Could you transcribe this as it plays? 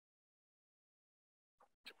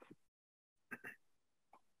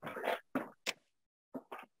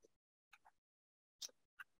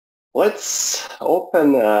Let's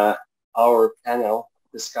open our panel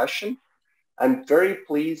discussion. I'm very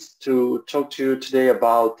pleased to talk to you today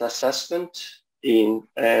about assessment and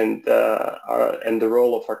the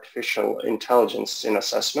role of artificial intelligence in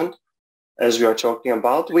assessment. As we are talking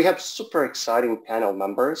about, we have super exciting panel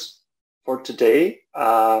members for today.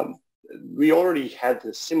 We already had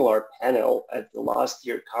a similar panel at the last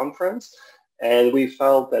year conference, and we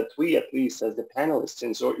felt that we, at least as the panelists,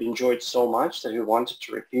 enjoyed so much that we wanted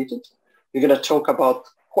to repeat it. We're going to talk about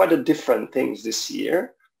quite a different things this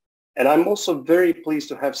year. And I'm also very pleased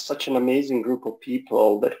to have such an amazing group of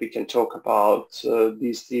people that we can talk about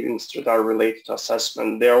these things that are related to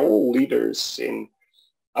assessment. They're all leaders in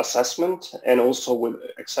assessment and also with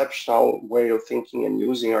exceptional way of thinking and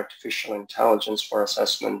using artificial intelligence for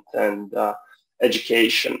assessment and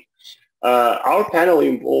education. Our panel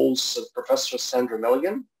involves Professor Sandra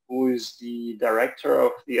Milligan, who is the director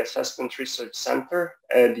of the Assessment Research Center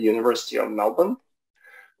at the University of Melbourne.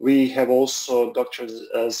 We have also Dr.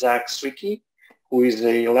 Zach Swiecki, who is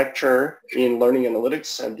a lecturer in learning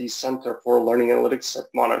analytics at the Center for Learning Analytics at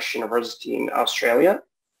Monash University in Australia.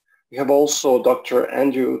 We have also Dr.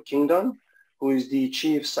 Andrew Kyngdon, who is the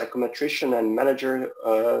chief psychometrician and manager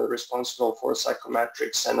responsible for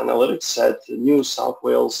psychometrics and analytics at the New South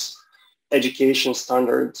Wales Education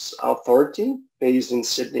Standards Authority based in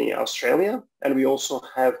Sydney, Australia. And we also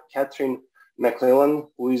have Catherine McCellan,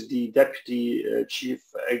 who is the Deputy Chief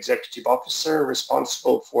Executive Officer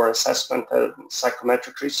responsible for assessment and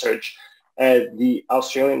psychometric research at the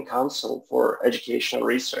Australian Council for Educational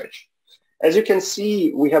Research. As you can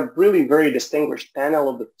see, we have really very distinguished panel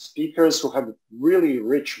of the speakers who have really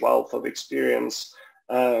rich wealth of experience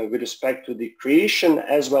with respect to the creation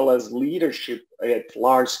as well as leadership at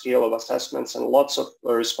large scale of assessments and lots of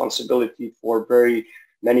responsibility for very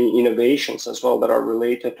many innovations as well that are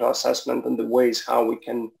related to assessment and the ways how we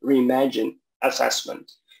can reimagine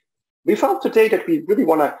assessment. We found today that we really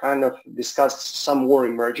want to kind of discuss some more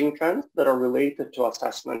emerging trends that are related to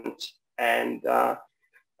assessment and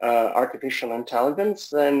artificial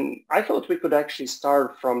intelligence. And I thought we could actually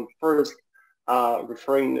start from first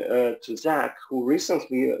referring to Zach, who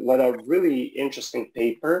recently led a really interesting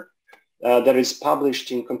paper that is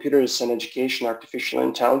published in Computers and Education Artificial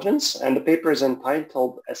Intelligence. And the paper is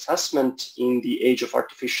entitled Assessment in the Age of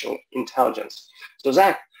Artificial Intelligence. So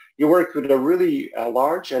Zach, you work with a really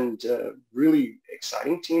large and really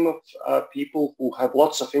exciting team of people who have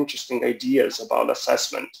lots of interesting ideas about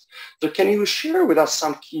assessment. So can you share with us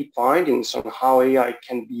some key findings on how AI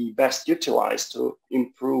can be best utilized to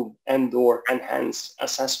improve and/or enhance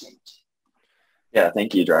assessment? Yeah,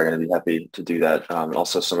 thank you, Dragan. I'd be happy to do that.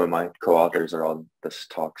 Also, some of my co-authors are on this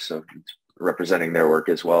talk, so representing their work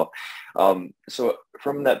as well. So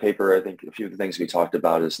from that paper, I think a few of the things we talked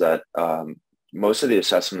about is that most of the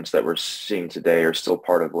assessments that we're seeing today are still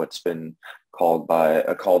part of what's been called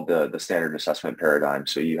the standard assessment paradigm.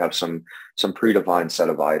 So you have some predefined set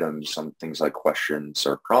of items, some things like questions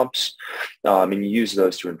or prompts, and you use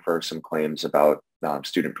those to infer some claims about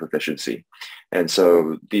student proficiency. And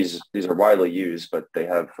so these are widely used, but they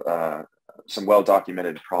have some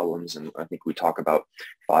well-documented problems, and I think we talk about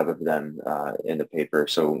 5 of them in the paper.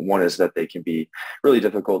 So one is that they can be really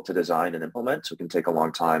difficult to design and implement, so it can take a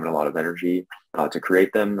long time and a lot of energy to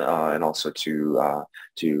create them, and also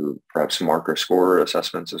to perhaps mark or score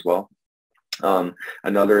assessments as well.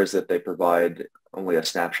 Another is that they provide only a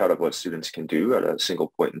snapshot of what students can do at a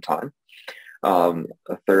single point in time.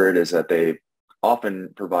 A third is that they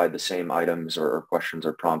often provide the same items or questions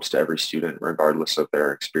or prompts to every student, regardless of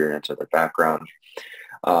their experience or their background.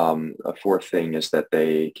 A fourth thing is that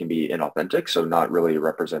they can be inauthentic, so not really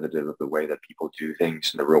representative of the way that people do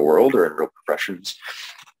things in the real world or in real professions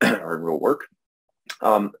or in real work.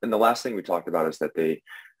 And the last thing we talked about is that they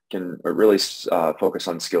can really focus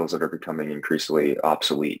on skills that are becoming increasingly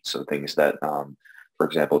obsolete, so things that, for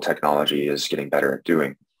example, technology is getting better at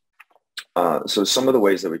doing. So some of the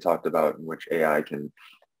ways that we talked about in which AI can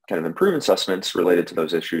kind of improve assessments related to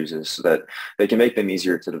those issues is that they can make them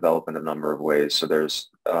easier to develop in a number of ways. So there's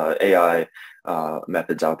AI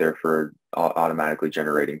methods out there for automatically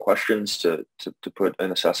generating questions to put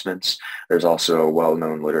in assessments. There's also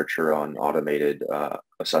well-known literature on automated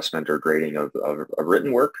assessment or grading of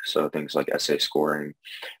written work. So things like essay scoring,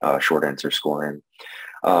 short answer scoring.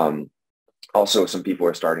 Also, some people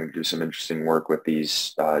are starting to do some interesting work with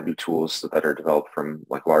these new tools that are developed from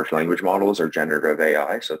like large language models or generative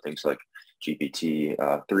AI. So things like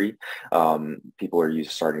GPT-3. People are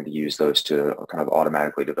starting to use those to kind of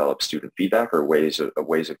automatically develop student feedback or ways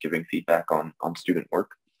of giving feedback on student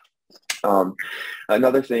work.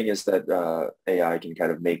 Another thing is that AI can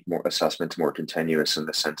kind of make more assessments more continuous in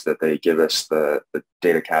the sense that they give us the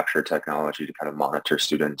data capture technology to kind of monitor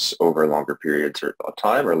students over longer periods of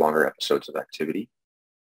time or longer episodes of activity.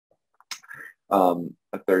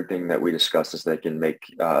 A third thing that we discussed is they can make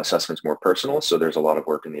assessments more personal. So there's a lot of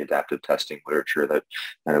work in the adaptive testing literature that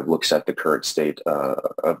kind of looks at the current state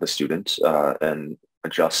of the student and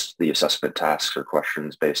adjusts the assessment tasks or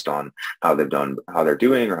questions based on how they're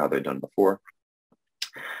doing, or how they've done before.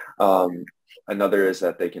 Another is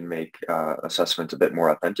that they can make assessments a bit more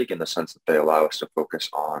authentic in the sense that they allow us to focus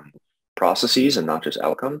on processes and not just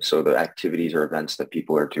outcomes. So the activities or events that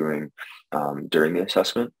people are doing during the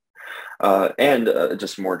assessment.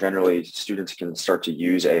 Just more generally, students can start to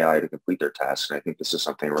use AI to complete their tasks. And I think this is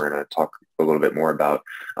something we're going to talk a little bit more about,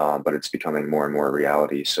 but it's becoming more and more a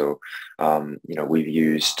reality. So, we've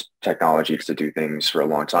used technologies to do things for a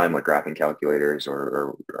long time, like graphing calculators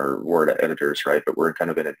or word editors, right? But we're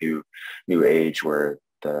kind of in a new age where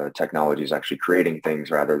the technology is actually creating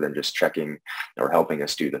things rather than just checking or helping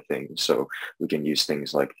us do the things. So we can use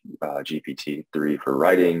things like GPT-3 for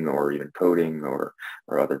writing or even coding or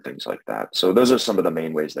other things like that. So those are some of the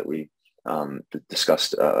main ways that we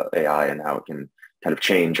discussed AI and how it can kind of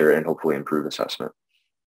change and hopefully improve assessment.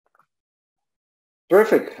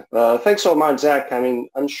 Terrific. Thanks so much, Zach. I mean,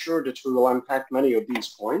 I'm sure that we will unpack many of these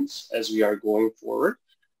points as we are going forward.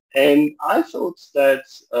 And I thought that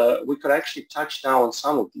we could actually touch down on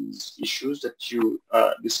some of these issues that you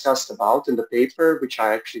discussed about in the paper, which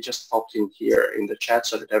I actually just popped in here in the chat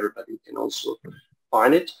so that everybody can also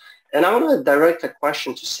find it. And I want to direct a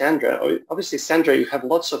question to Sandra. Obviously, Sandra, you have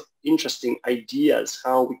lots of interesting ideas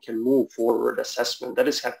how we can move forward assessment. That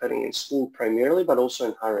is happening in school primarily, but also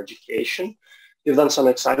in higher education. You've done some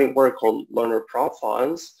exciting work on learner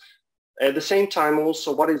profiles. At the same time,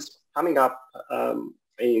 also, what is coming up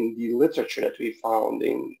in the literature that we found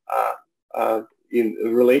in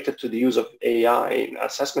related to the use of AI in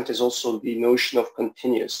assessment is also the notion of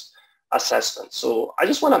continuous assessment. So I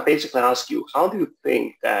just want to basically ask you, how do you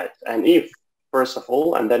think that, and if, first of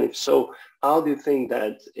all, and then if so, how do you think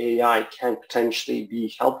that AI can potentially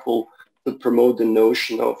be helpful to promote the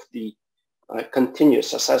notion of the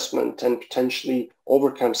continuous assessment and potentially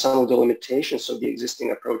overcome some of the limitations of the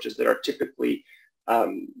existing approaches that are typically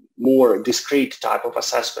more discrete type of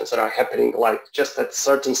assessments that are happening like just at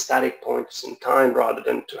certain static points in time rather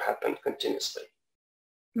than to happen continuously?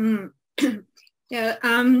 Yeah,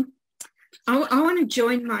 I want to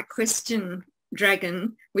join my question,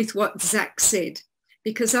 Dragan, with what Zach said,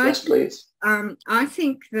 because yes, please. I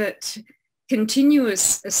think that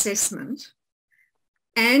continuous assessment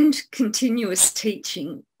and continuous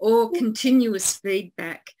teaching or continuous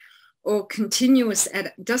feedback or continuous,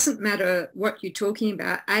 doesn't matter what you're talking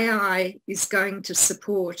about, AI is going to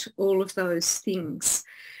support all of those things.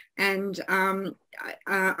 And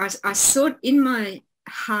I sort in my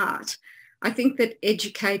heart, I think that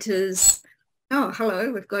educators, oh,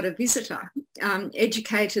 hello, we've got a visitor.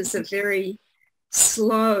 Educators are very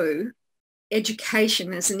slow.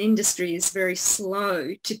 Education as an industry is very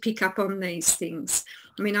slow to pick up on these things.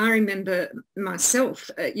 I mean, I remember myself,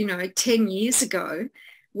 10 years ago,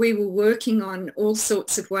 we were working on all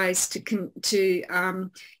sorts of ways to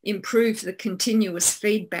improve the continuous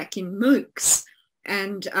feedback in MOOCs,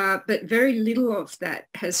 but very little of that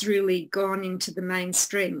has really gone into the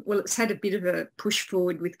mainstream. Well, it's had a bit of a push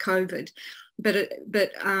forward with COVID,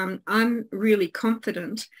 but I'm really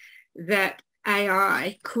confident that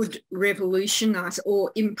AI could revolutionise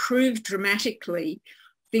or improve dramatically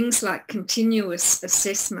things like continuous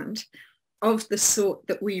assessment of the sort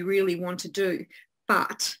that we really want to do.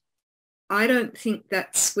 But I don't think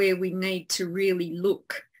that's where we need to really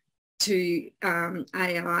look to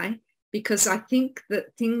AI, because I think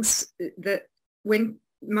that things that when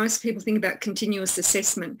most people think about continuous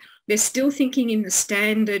assessment, they're still thinking in the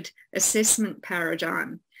standard assessment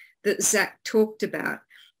paradigm that Zach talked about,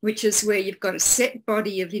 which is where you've got a set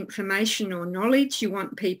body of information or knowledge you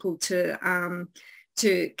want people to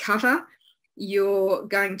cover. You're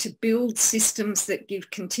going to build systems that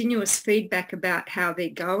give continuous feedback about how they're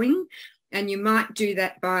going. And you might do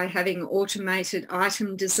that by having automated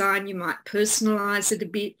item design. You might personalize it a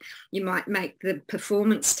bit. You might make the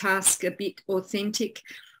performance task a bit authentic,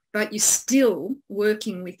 but you're still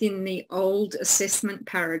working within the old assessment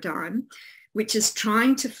paradigm, which is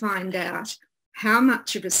trying to find out how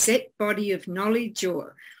much of a set body of knowledge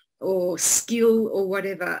or skill or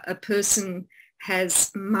whatever a person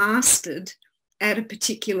has mastered at a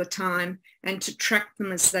particular time and to track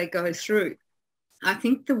them as they go through. I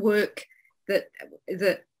think the work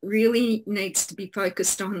that really needs to be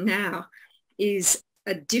focused on now is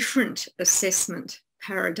a different assessment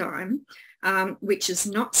paradigm, which is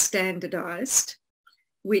not standardized,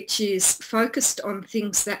 which is focused on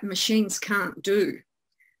things that machines can't do.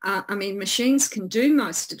 I mean, machines can do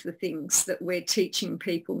most of the things that we're teaching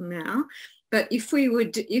people now, but if we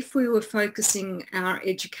were focusing our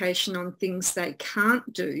education on things they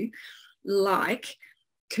can't do, like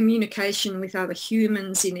communication with other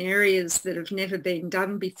humans in areas that have never been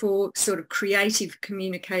done before, sort of creative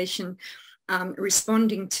communication,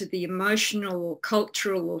 responding to the emotional or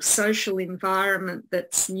cultural or social environment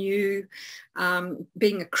that's new,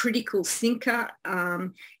 being a critical thinker,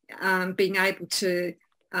 being able to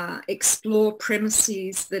explore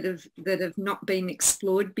premises that have not been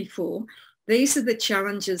explored before. These are the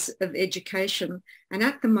challenges of education. And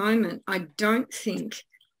at the moment, I don't think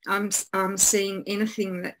I'm seeing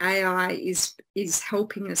anything that AI is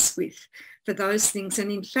helping us with for those things.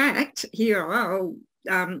 And in fact, here I'll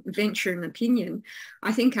venture an opinion.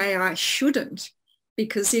 I think AI shouldn't,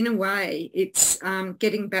 because in a way it's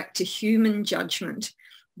getting back to human judgment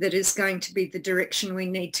that is going to be the direction we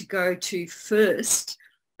need to go to first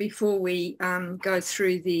before we go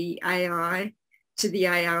through the AI to the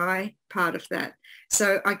AI part of that.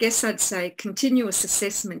 So I guess I'd say continuous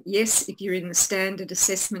assessment, yes, if you're in the standard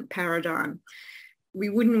assessment paradigm. We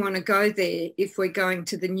wouldn't want to go there if we're going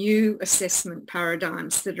to the new assessment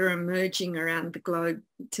paradigms that are emerging around the globe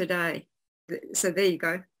today. So there you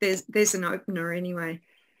go. There's an opener anyway.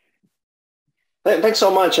 Thanks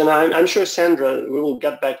so much. And I'm sure, Sandra, we will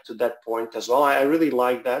get back to that point as well. I really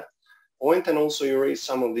like that point. And also you raised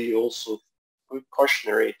some of the also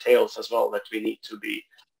cautionary tales as well that we need to be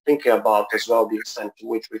thinking about as well, the extent to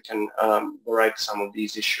which we can correct some of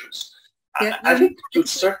these issues. Yeah, I think,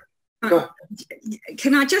 sir.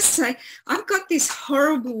 Can I just say, I've got this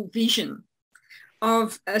horrible vision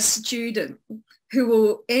of a student who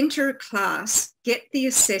will enter a class, get the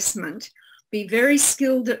assessment, be very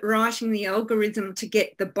skilled at writing the algorithm to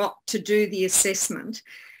get the bot to do the assessment,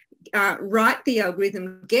 write the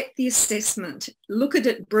algorithm, get the assessment, look at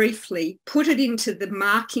it briefly, put it into the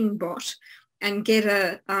marking bot and get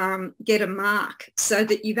a mark, so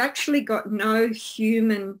that you've actually got no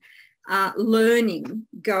human learning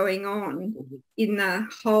going on in the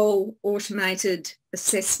whole automated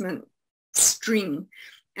assessment string.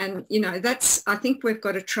 And, you know, I think we've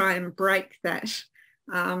got to try and break that,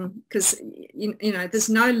 because, you know, there's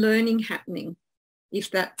no learning happening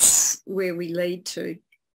if that's where we lead to.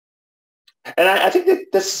 And I think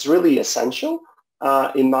that this is really essential.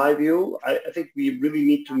 In my view, I think we really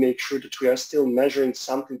need to make sure that we are still measuring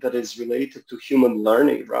something that is related to human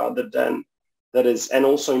learning rather than that is, and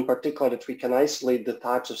also in particular that we can isolate the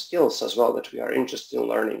types of skills as well that we are interested in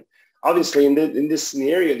learning. Obviously, in this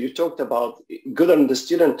scenario, you talked about good on the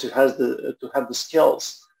student to have the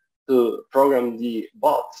skills to program the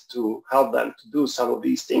bot to help them to do some of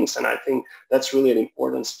these things. And I think that's really an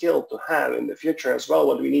important skill to have in the future as well,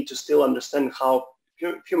 but we need to still understand how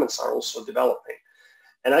humans are also developing.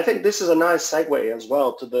 And I think this is a nice segue as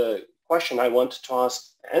well to the question I wanted to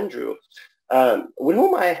ask Andrew, with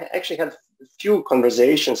whom I actually had a few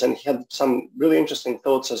conversations, and he had some really interesting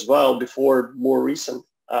thoughts as well before more recent,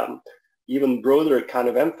 even broader kind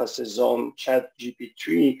of emphasis on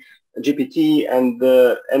GPT and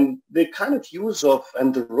the kind of use of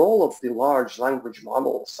and the role of the large language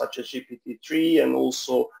models such as GPT-3 and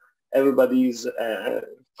also everybody's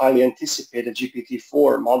highly anticipated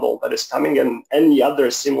GPT-4 model that is coming, and any other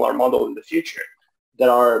similar model in the future that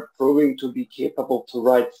are proving to be capable to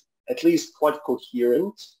write at least quite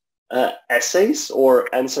coherent essays or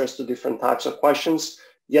answers to different types of questions,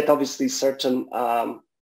 yet obviously certain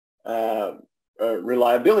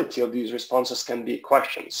reliability of these responses can be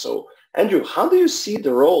questioned. So Andrew, how do you see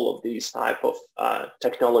the role of these type of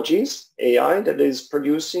technologies, AI, that is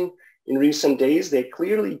producing in recent days? They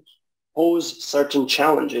clearly pose certain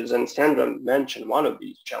challenges, and Sandra mentioned one of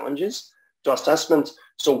these challenges to assessment.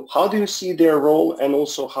 So how do you see their role, and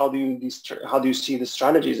also how do you see the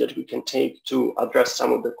strategies that we can take to address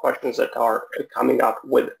some of the questions that are coming up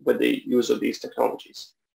with the use of these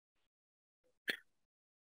technologies?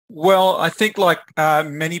 Well, I think like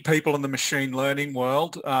many people in the machine learning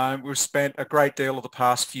world, we've spent a great deal of the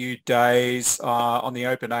past few days on the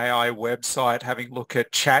OpenAI website having a look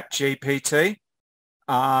at ChatGPT.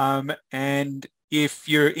 And if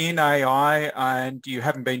you're in AI and you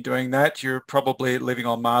haven't been doing that, you're probably living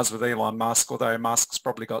on Mars with Elon Musk, although Musk's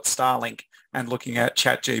probably got Starlink and looking at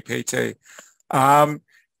ChatGPT.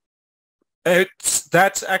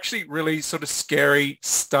 That's actually really sort of scary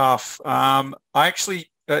stuff. I actually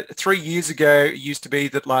 3 years ago, it used to be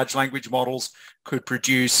that large language models could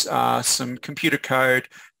produce some computer code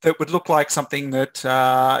that would look like something that,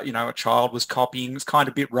 a child was copying. It was kind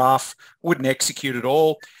of a bit rough, wouldn't execute at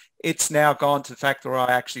all. It's now gone to the fact that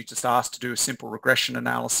I actually just asked to do a simple regression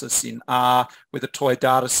analysis in R with a toy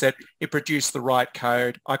data set. It produced the right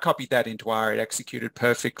code. I copied that into R. It executed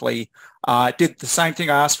perfectly. Did the same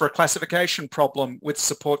thing. I asked for a classification problem with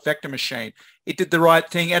support vector machine. It did the right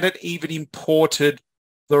thing, and it even imported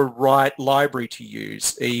the right library to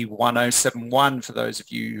use, E1071, for those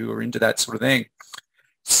of you who are into that sort of thing.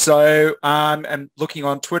 So, and looking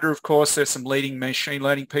on Twitter, of course, there's some leading machine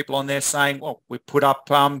learning people on there saying, well, we put up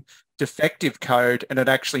defective code, and it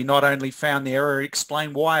actually not only found the error, it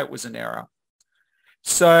explained why it was an error.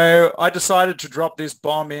 So I decided to drop this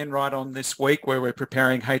bomb in right on this week where we're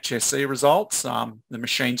preparing HSC results. The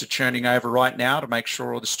machines are churning over right now to make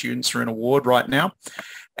sure all the students are in a ward right now.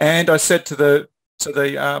 And I said to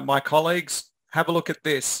my colleagues, have a look at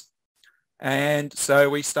this. And so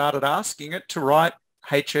we started asking it to write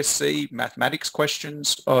HSC mathematics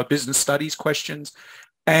questions or business studies questions.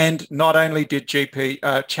 And not only did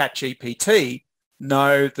ChatGPT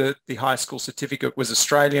know that the high school certificate was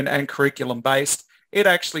Australian and curriculum based, it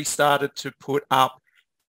actually started to put up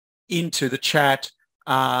into the chat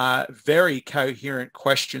very coherent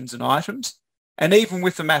questions and items. And even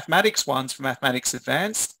with the mathematics ones for Mathematics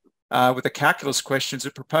Advanced, with the calculus questions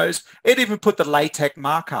it proposed, it even put the LaTeX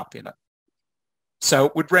markup in it. So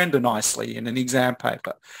it would render nicely in an exam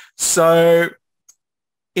paper. So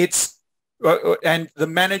it's, and the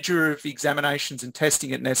manager of examinations and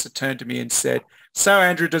testing at NESA turned to me and said, so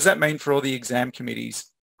Andrew, does that mean for all the exam committees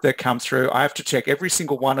that come through, I have to check every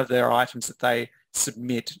single one of their items that they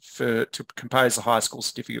submit to compose the high school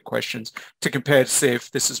certificate questions to compare to see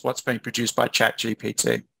if this is what's being produced by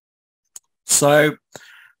ChatGPT? So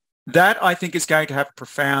that, I think, is going to have a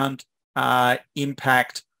profound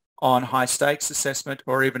impact on high stakes assessment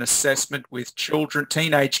or even assessment with children,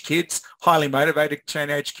 teenage kids, highly motivated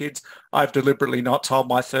teenage kids. I've deliberately not told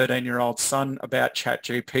my 13-year-old son about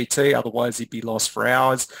ChatGPT, otherwise he'd be lost for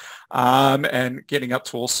hours and getting up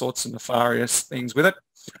to all sorts of nefarious things with it.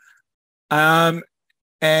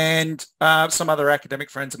 And some other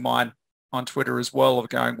academic friends of mine on Twitter as well are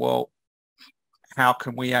going, well, how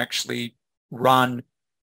can we actually run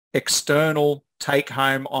external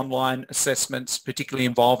take-home online assessments, particularly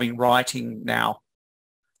involving writing now?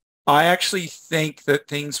 I actually think that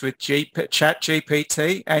things with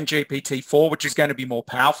ChatGPT and GPT-4, which is going to be more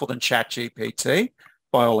powerful than ChatGPT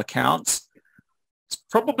by all accounts, it's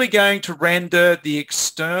probably going to render the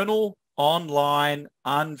external, online,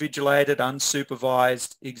 unvigilated,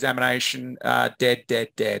 unsupervised examination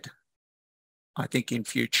dead. I think in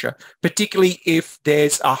future, particularly if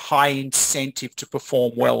there's a high incentive to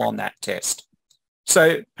perform well on that test.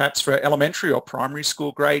 So perhaps for elementary or primary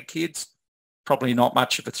school grade kids, probably not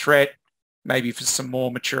much of a threat. Maybe for some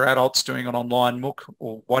more mature adults doing an online MOOC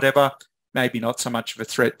or whatever, maybe not so much of a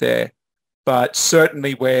threat there. But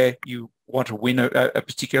certainly where you want to win a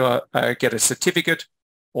particular, get a certificate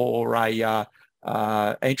or a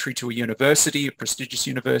entry to a university, a prestigious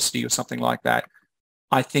university or something like that,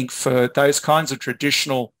 I think for those kinds of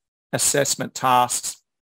traditional assessment tasks,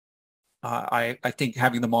 I think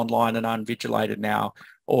having them online and unvigilated now,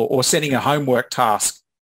 or sending a homework task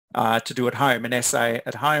to do at home, an essay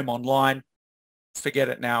at home online, forget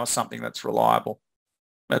it now, is something that's reliable,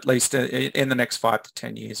 at least in the next 5 to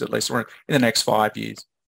 10 years, at least, or in the next 5 years.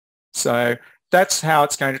 So that's how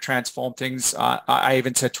it's going to transform things. I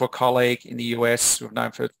even said to a colleague in the US who I've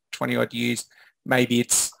known for 20 odd years, maybe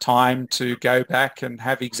it's time to go back and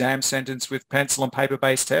have exam centers with pencil and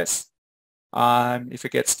paper-based tests. If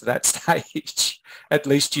it gets to that stage, at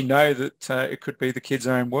least you know that it could be the kids'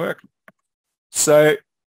 own work. So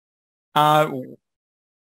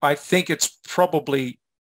I think it's probably,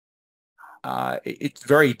 it's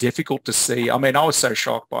very difficult to see. I mean, I was so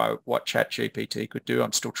shocked by what ChatGPT could do.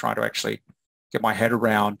 I'm still trying to actually get my head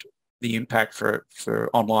around the impact for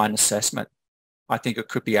online assessment. I think it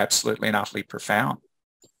could be absolutely and utterly profound.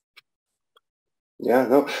 Yeah,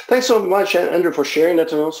 no, thanks so much, Andrew, for sharing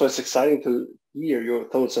that. And also it's exciting to hear your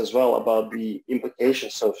thoughts as well about the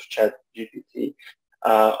implications of ChatGPT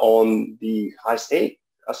on the high stake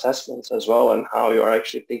assessments as well, and how you are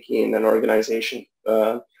actually thinking in an organization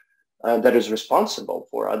that is responsible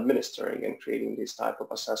for administering and creating these type of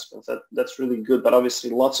assessments. That's really good, but obviously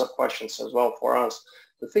lots of questions as well for us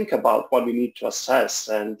to think about what we need to assess.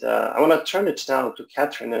 And I want to turn it now to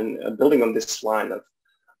Catherine, and building on this line of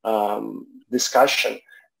discussion.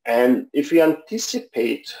 And if we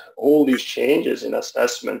anticipate all these changes in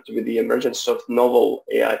assessment with the emergence of novel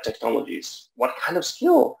AI technologies, what kind of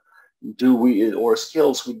skill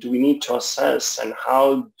skills do we need to assess, and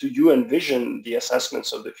how do you envision the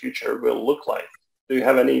assessments of the future will look like? Do you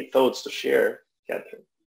have any thoughts to share, Catherine?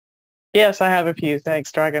 Yes, I have a few.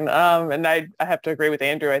 Thanks, Dragan. And I have to agree with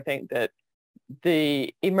Andrew. I think that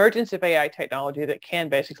the emergence of AI technology that can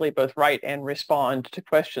basically both write and respond to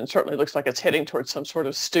questions certainly looks like it's heading towards some sort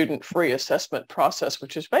of student-free assessment process,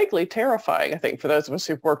 which is vaguely terrifying, I think, for those of us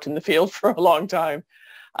who've worked in the field for a long time.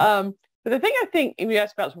 But the thing I think you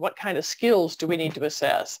asked about is what kind of skills do we need to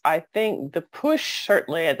assess? I think the push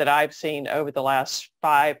certainly that I've seen over the last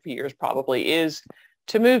 5 years probably is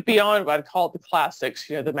to move beyond what I'd call the classics,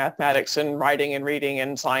 the mathematics and writing and reading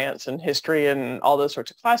and science and history and all those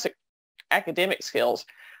sorts of classic academic skills.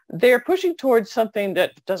 They're pushing towards something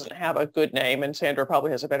that doesn't have a good name, and Sandra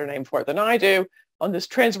probably has a better name for it than I do, on this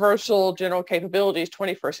transversal general capabilities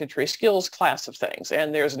 21st century skills class of things.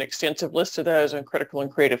 And there's an extensive list of those, and critical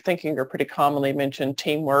and creative thinking are pretty commonly mentioned,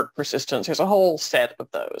 teamwork, persistence. There's a whole set of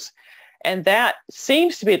those. And that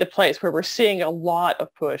seems to be the place where we're seeing a lot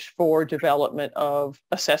of push for development of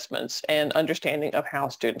assessments and understanding of how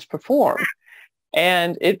students perform.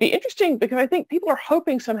 And it'd be interesting because I think people are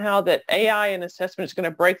hoping somehow that AI and assessment is going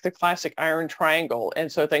to break the classic iron triangle.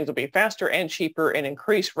 And so things will be faster and cheaper and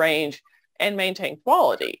increase range and maintain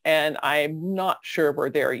quality. And I'm not sure we're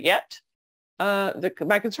there yet.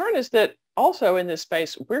 My concern is that also in this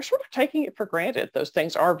space, we're sort of taking it for granted. Those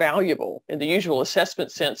things are valuable in the usual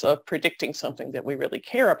assessment sense of predicting something that we really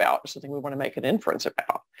care about, or something we want to make an inference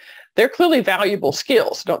about. They're clearly valuable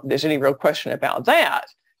skills. There's any real question about that.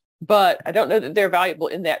 But I don't know that they're valuable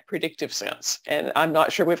in that predictive sense. And I'm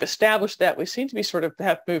not sure we've established that. We seem to be sort of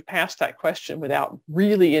have moved past that question without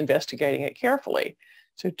really investigating it carefully.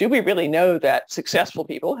 So do we really know that successful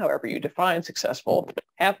people, however you define successful,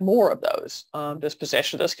 have more of those? Does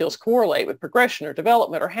possession of those skills correlate with progression or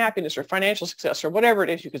development or happiness or financial success or whatever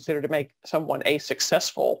it is you consider to make someone a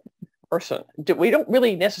successful person? We don't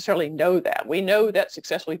really necessarily know that. We know that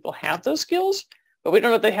successful people have those skills, but we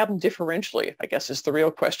don't know if they have them differentially, I guess is the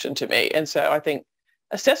real question to me. And so I think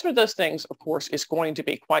assessment of those things, of course, is going to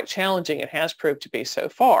be quite challenging and has proved to be so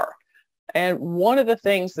far. And one of the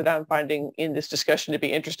things that I'm finding in this discussion to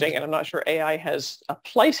be interesting, and I'm not sure AI has a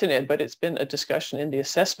place in it, but it's been a discussion in the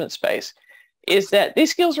assessment space, is that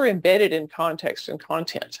these skills are embedded in context and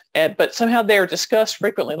content, but somehow they're discussed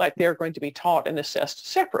frequently like they're going to be taught and assessed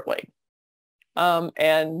separately.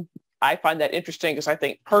 And I find that interesting because I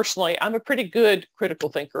think personally, I'm a pretty good critical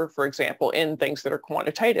thinker, for example, in things that are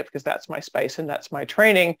quantitative, because that's my space and that's my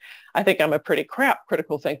training. I think I'm a pretty crap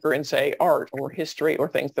critical thinker in, say, art or history or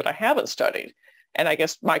things that I haven't studied. And I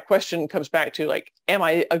guess my question comes back to, like, am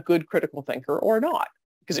I a good critical thinker or not?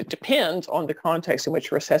 Because it depends on the context in which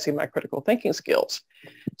you're assessing my critical thinking skills.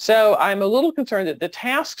 So I'm a little concerned that the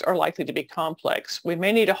tasks are likely to be complex. We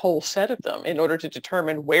may need a whole set of them in order to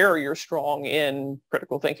determine where you're strong in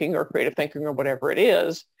critical thinking or creative thinking or whatever it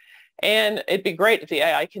is. And it'd be great if the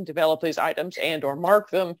AI can develop these items and or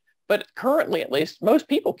mark them, but currently, at least, most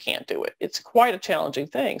people can't do it. It's quite a challenging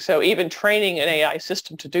thing. So even training an AI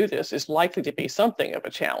system to do this is likely to be something of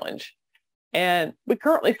a challenge. And we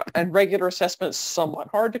currently find regular assessments somewhat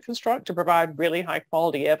hard to construct to provide really high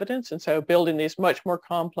quality evidence. And so building these much more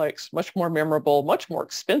complex, much more memorable, much more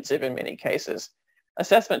expensive in many cases,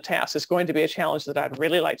 assessment tasks is going to be a challenge that I'd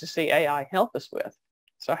really like to see AI help us with.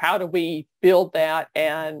 So how do we build that,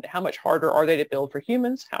 and how much harder are they to build for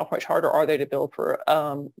humans? How much harder are they to build for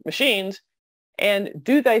machines? And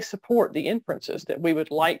do they support the inferences that we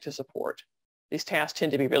would like to support? These tasks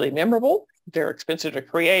tend to be really memorable. They're expensive to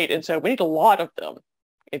create. And so we need a lot of them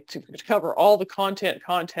to cover all the content,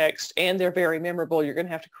 context, and they're very memorable. You're going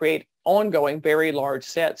to have to create ongoing, very large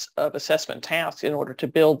sets of assessment tasks in order to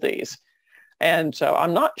build these. And so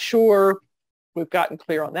I'm not sure we've gotten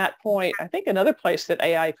clear on that point. I think another place that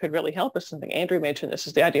AI could really help us, I think Andrew mentioned this,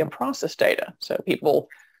 is the idea of process data. So people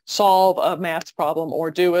solve a math problem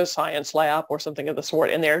or do a science lab or something of the sort,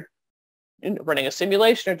 and they're running a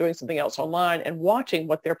simulation or doing something else online and watching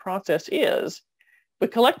what their process is. We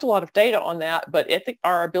collect a lot of data on that, but I think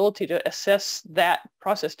our ability to assess that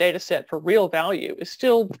process data set for real value is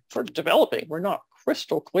still sort of developing. We're not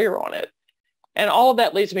crystal clear on it. And all of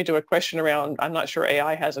that leads me to a question around, I'm not sure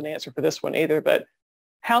AI has an answer for this one either, but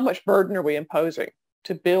how much burden are we imposing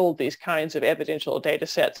to build these kinds of evidential data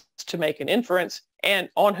sets to make an inference, and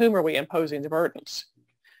on whom are we imposing the burdens?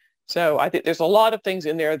 So I think there's a lot of things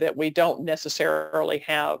in there that we don't necessarily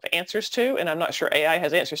have answers to, and I'm not sure AI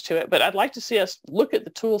has answers to it, but I'd like to see us look at the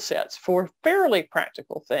tool sets for fairly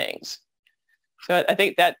practical things. So I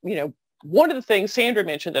think that, one of the things Sandra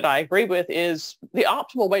mentioned that I agree with is the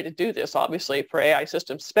optimal way to do this, obviously, for AI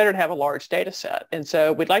systems, it's better to have a large data set. And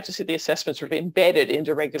so we'd like to see the assessments sort of embedded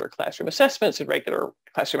into regular classroom assessments and regular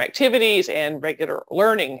classroom activities and regular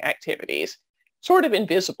learning activities, sort of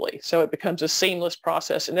invisibly. So it becomes a seamless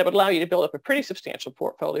process, and that would allow you to build up a pretty substantial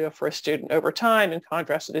portfolio for a student over time, in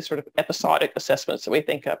contrast to these sort of episodic assessments that we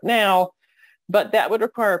think of now. But that would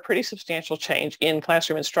require a pretty substantial change in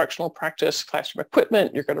classroom instructional practice, classroom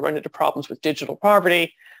equipment. You're going to run into problems with digital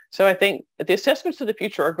poverty. So I think the assessments of the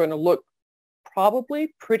future are going to look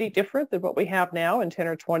probably pretty different than what we have now in 10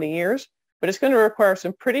 or 20 years. But it's going to require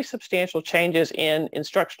some pretty substantial changes in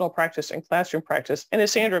instructional practice and classroom practice. And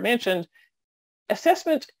as Sandra mentioned,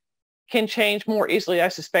 assessment can change more easily, I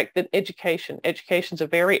suspect, than education. Education's a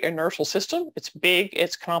very inertial system. It's big,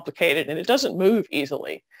 it's complicated, and it doesn't move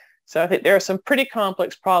easily. So I think there are some pretty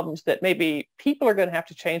complex problems that maybe people are going to have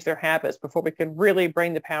to change their habits before we can really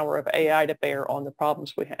bring the power of AI to bear on the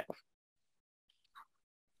problems we have.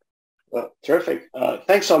 Well, terrific.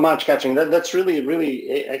 Thanks so much, Catherine. That's really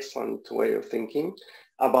excellent way of thinking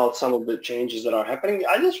about some of the changes that are happening.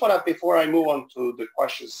 I just want to, before I move on to the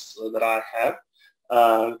questions that I have,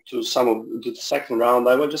 to the second round,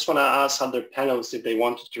 I would just want to ask other panelists if they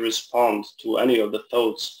wanted to respond to any of the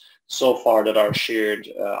thoughts so far that are shared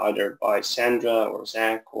either by Sandra or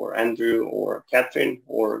Zach or Andrew or Catherine,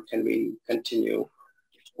 or can we continue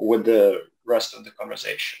with the rest of the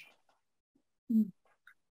conversation?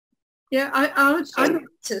 Yeah, I'd like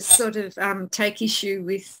to sort of take issue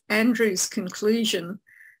with Andrew's conclusion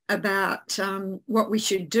about what we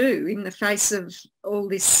should do in the face of all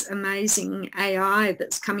this amazing AI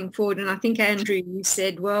that's coming forward. And I think, Andrew, you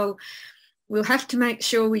said, well, we'll have to make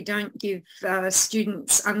sure we don't give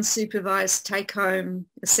students unsupervised take-home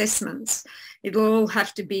assessments. It'll all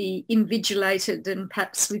have to be invigilated and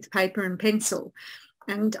perhaps with paper and pencil.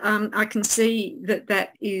 And I can see that that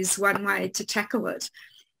is one way to tackle it.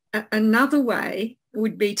 Another way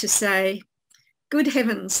would be to say, good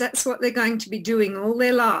heavens, that's what they're going to be doing all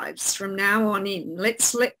their lives from now on in.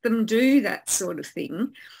 Let's let them do that sort of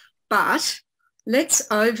thing. But let's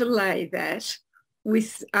overlay that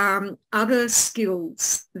with other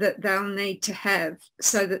skills that they'll need to have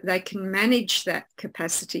so that they can manage that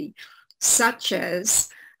capacity, such as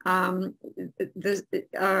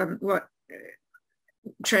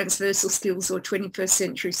transversal skills or 21st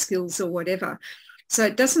century skills or whatever. So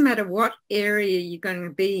it doesn't matter what area you're going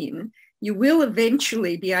to be in, you will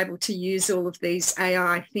eventually be able to use all of these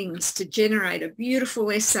AI things to generate a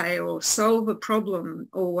beautiful essay or solve a problem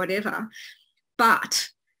or whatever. But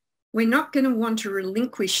we're not going to want to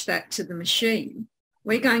relinquish that to the machine.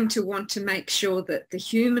 We're going to want to make sure that the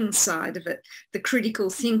human side of it, the critical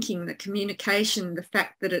thinking, the communication, the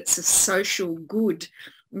fact that it's a social good,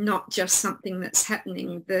 not just something that's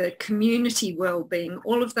happening, the community well-being,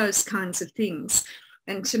 all of those kinds of things.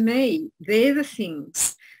 And to me, they're the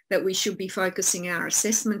things that we should be focusing our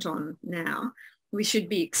assessment on now. We should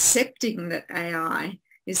be accepting that AI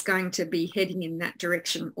is going to be heading in that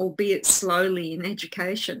direction, albeit slowly in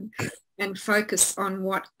education, and focus on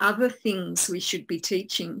what other things we should be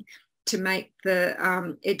teaching to make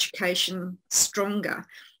the education stronger.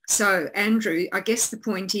 So, Andrew, I guess the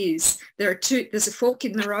point is there's a fork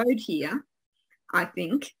in the road here, I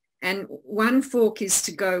think, and one fork is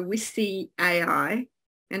to go with the AI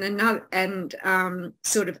and another and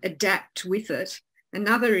sort of adapt with it.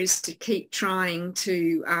 Another is to keep trying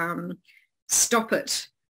to stop it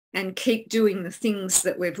and keep doing the things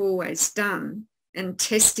that we've always done and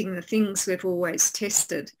testing the things we've always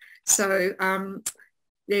tested. So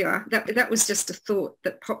yeah, that was just a thought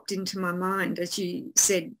that popped into my mind as you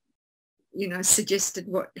said, you know, suggested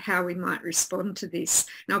how we might respond to this.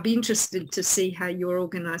 And I'll be interested to see how your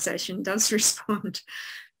organisation does respond.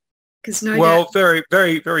 Because very,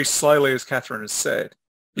 very, very slowly, as Catherine has said,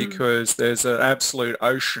 because there's an absolute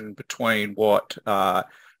ocean between what the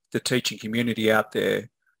teaching community out there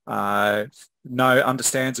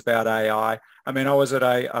understands about AI. I mean, I was at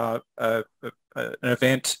an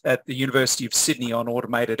event at the University of Sydney on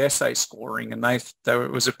automated essay scoring, and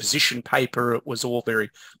it was a position paper. It was all very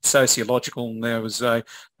sociological, and there was a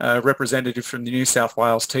representative from the New South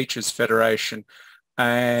Wales Teachers Federation,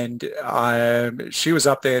 and she was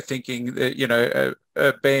up there thinking that, you know,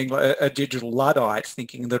 being a digital Luddite,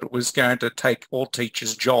 thinking that it was going to take all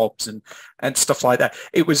teachers' jobs and stuff like that.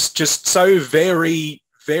 It was just so very,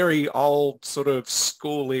 very old, sort of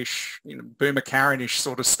schoolish, you know, boomer Karen-ish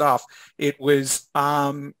sort of stuff. I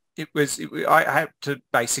had to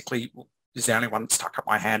basically, is the only one that stuck up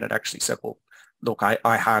my hand and actually said, well, look,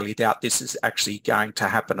 I highly doubt this is actually going to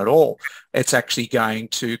happen at all. It's actually going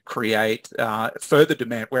to create further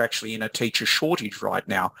demand. We're actually in a teacher shortage right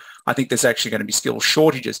now. I think there's actually going to be skill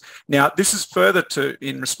shortages. Now, this is further to,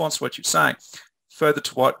 in response to what you're saying, further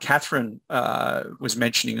to what Catherine was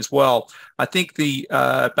mentioning as well. I think the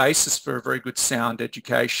basis for a very good sound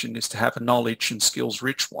education is to have a knowledge and skills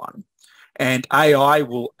rich one. And AI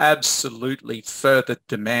will absolutely further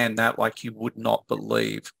demand that like you would not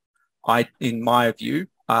believe. In my view,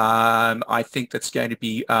 I think that's going to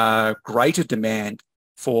be a greater demand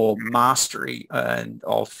for mastery and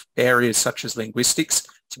of areas such as linguistics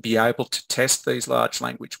to be able to test these large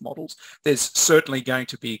language models. There's certainly going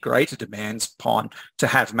to be greater demands upon to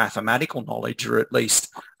have mathematical knowledge, or at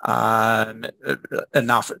least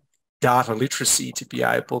enough data literacy to be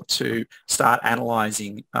able to start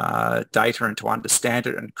analysing data and to understand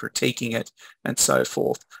it and critiquing it and so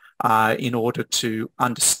forth in order to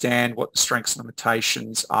understand what the strengths and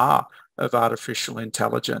limitations are of artificial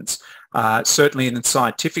intelligence. Certainly in the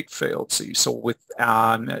scientific field, so you saw with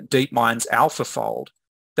DeepMind's AlphaFold,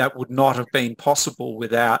 that would not have been possible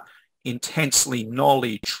without intensely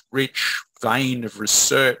knowledge-rich vein of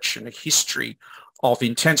research and a history of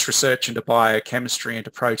intense research into biochemistry, into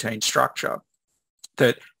protein structure,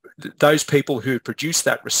 that those people who produced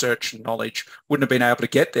that research and knowledge wouldn't have been able to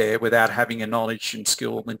get there without having a knowledge and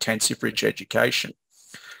skill intensive rich education.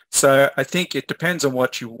 So I think it depends on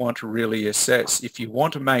what you want to really assess. If you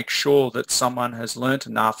want to make sure that someone has learnt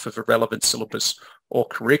enough of a relevant syllabus or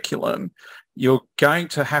curriculum, you're going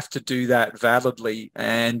to have to do that validly,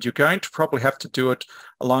 and you're going to probably have to do it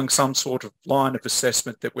along some sort of line of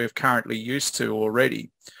assessment that we're currently used to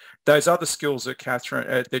already. Those other skills that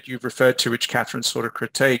Catherine, that you've referred to, which Catherine sort of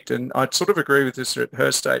critiqued, and I'd sort of agree with this at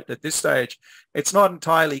this stage, it's not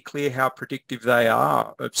entirely clear how predictive they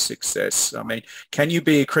are of success. I mean, can you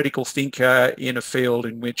be a critical thinker in a field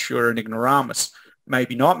in which you're an ignoramus?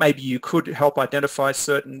 Maybe not. Maybe you could help identify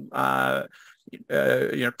certain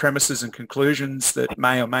premises and conclusions that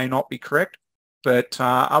may or may not be correct, but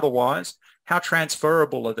otherwise, how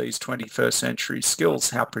transferable are these 21st century skills?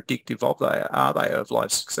 How predictive are they of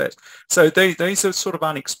life success? So these are sort of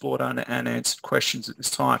unexplored, unanswered questions at this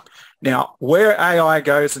time. Now, where AI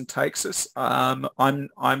goes and takes us, I'm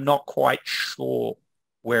not quite sure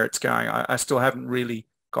where it's going. I still haven't really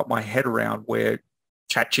got my head around where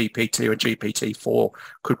ChatGPT or GPT-4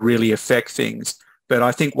 could really affect things. But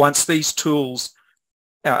I think once these tools,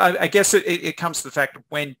 I guess it comes to the fact that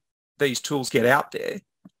when these tools get out there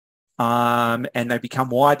and they become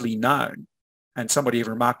widely known, and somebody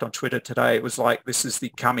even remarked on Twitter today, it was like, this is the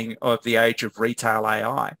coming of the age of retail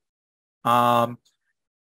AI. I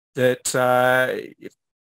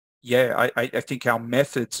think our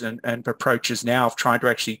methods and approaches now of trying to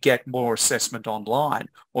actually get more assessment online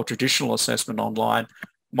or traditional assessment online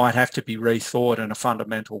might have to be rethought in a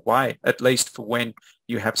fundamental way, at least for when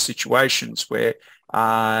you have situations where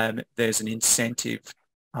there's an incentive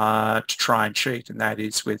to try and cheat, and that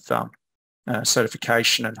is with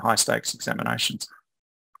certification and high-stakes examinations.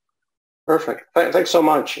 Perfect. Thanks so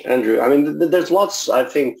much, Andrew. I mean, there's lots, I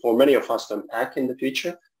think, for many of us to unpack in the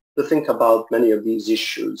future, to think about many of these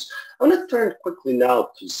issues. I want to turn quickly now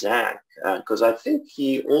to Zach, because I think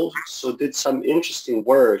he also did some interesting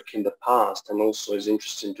work in the past and also is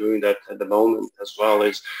interested in doing that at the moment as well,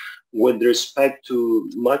 is with respect to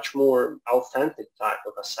much more authentic type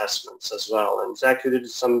of assessments as well. And Zach, you did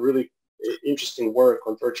some really interesting work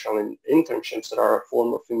on virtual internships that are a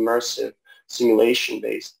form of immersive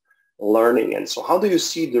simulation-based learning. And so how do you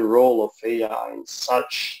see the role of AI in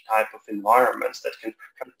such type of environments that can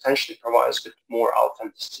potentially provide us with more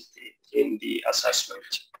authenticity in the assessment?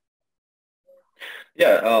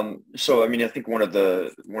 Yeah, so I mean, I think one of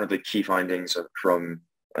the key findings from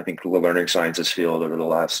I think the learning sciences field over the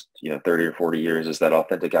last 30 or 40 years is that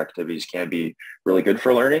authentic activities can be really good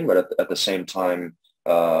for learning, but at the same time,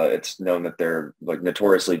 it's known that they're like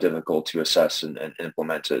notoriously difficult to assess and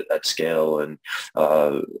implement at scale, and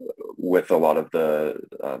with a lot of the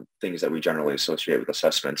things that we generally associate with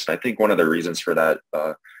assessments. And I think one of the reasons for that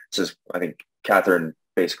is I think Catherine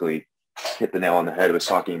basically hit the nail on the head, was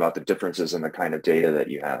talking about the differences in the kind of data that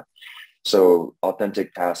you have. So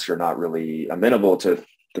authentic tasks are not really amenable to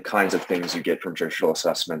the kinds of things you get from traditional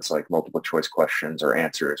assessments, like multiple choice questions or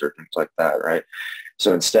answers or things like that, right?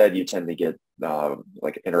 So instead, you tend to get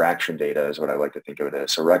like interaction data is what I like to think of it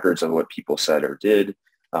as. So records of what people said or did,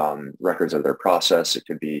 records of their process. It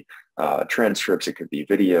could be transcripts, it could be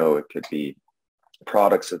video, it could be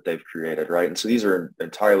products that they've created, right? And so these are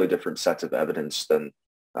entirely different sets of evidence than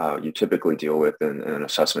you typically deal with in an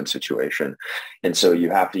assessment situation. And so you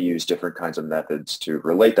have to use different kinds of methods to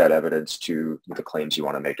relate that evidence to the claims you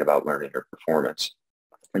want to make about learning or performance.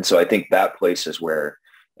 And so I think that place is where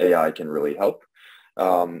AI can really help.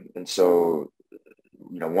 And so,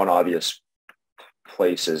 one obvious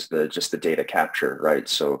place is just the data capture, right?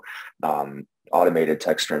 So automated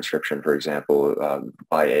text transcription, for example,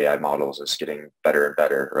 by AI models is getting better and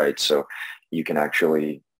better, right? So you can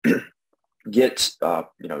actually get,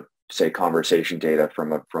 say conversation data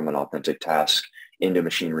from an authentic task into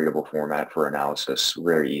machine readable format for analysis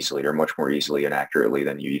very easily, or much more easily and accurately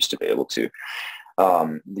than you used to be able to.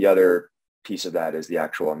 The other piece of that is the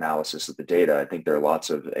actual analysis of the data. I think there are lots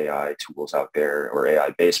of AI tools out there, or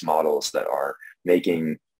AI-based models, that are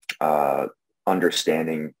making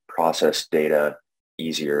understanding processed data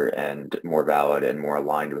easier and more valid and more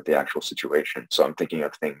aligned with the actual situation. So I'm thinking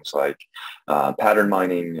of things like pattern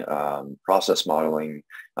mining, process modeling,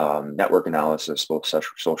 network analysis, both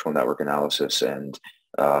social network analysis and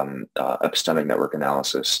epistemic network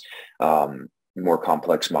analysis. More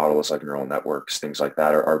complex models like neural networks, things like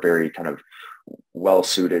that, are very kind of well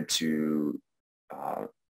suited to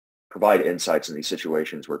provide insights in these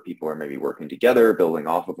situations where people are maybe working together, building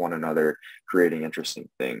off of one another, creating interesting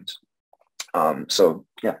things. So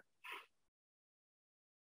yeah.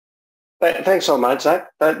 Thanks so much, Zach.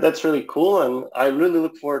 That's really cool, and I really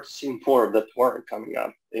look forward to seeing more of that work coming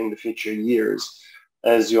up in the future years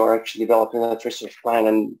as you are actually developing that research plan,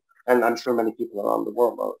 and I'm sure many people around the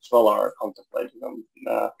world as well are contemplating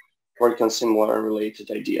working on similar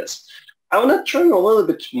related ideas. I want to turn a little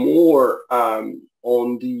bit more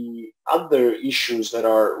on the other issues that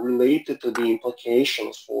are related to the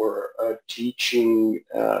implications for teaching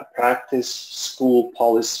practice, school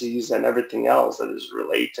policies, and everything else that is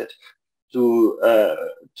related to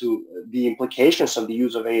the implications of the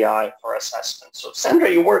use of AI for assessment. So Sandra,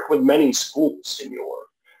 you work with many schools in your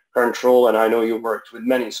current role, and I know you worked with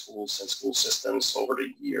many schools and school systems over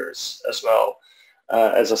the years as well,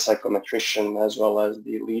 as a psychometrician as well as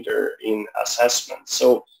the leader in assessment.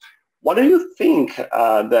 So what do you think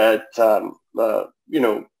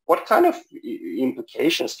what kind of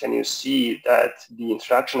implications can you see that the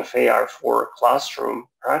introduction of AI for classroom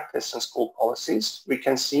practice and school policies we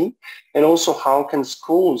can see? And also, how can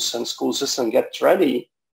schools and school systems get ready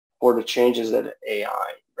for the changes that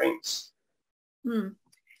AI brings?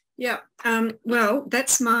 Yeah, well,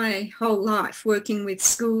 that's my whole life, working with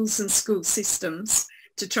schools and school systems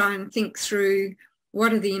to try and think through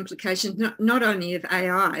what are the implications, not only of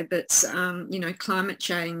AI, but, climate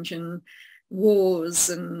change and wars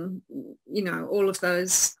and, all of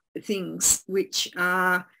those things which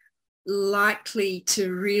are likely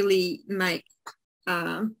to really make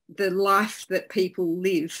the life that people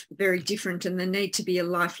live very different, and the need to be a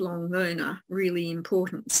lifelong learner really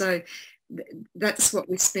important. So that's what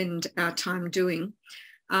we spend our time doing.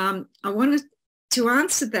 I wanted to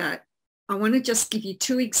answer that. I want to just give you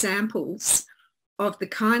two examples of the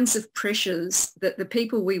kinds of pressures that the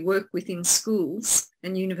people we work with in schools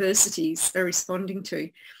and universities are responding to.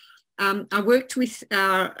 I worked with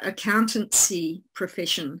our accountancy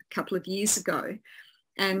profession a couple of years ago,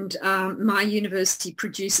 and my university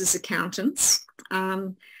produces accountants.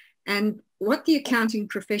 And what the accounting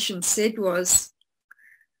profession said was,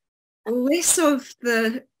 less of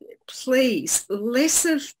the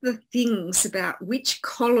things about which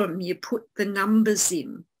column you put the numbers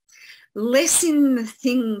in, less in the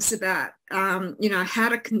things about, how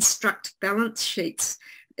to construct balance sheets,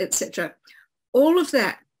 etc. All of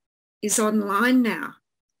that is online now.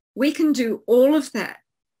 We can do all of that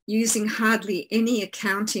using hardly any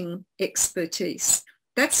accounting expertise.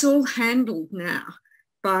 That's all handled now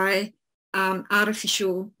by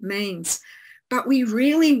artificial means. But we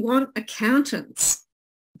really want accountants.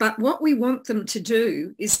 But what we want them to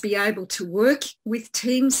do is be able to work with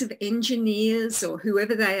teams of engineers or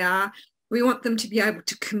whoever they are. We want them to be able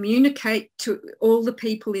to communicate to all the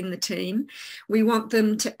people in the team. We want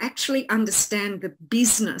them to actually understand the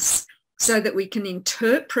business so that we can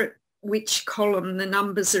interpret which column the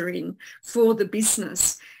numbers are in for the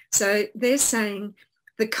business. So they're saying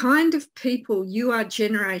the kind of people you are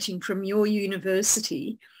generating from your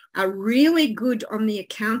university are really good on the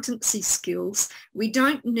accountancy skills. We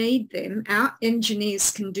don't need them. Our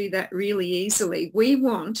engineers can do that really easily. We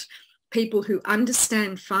want people who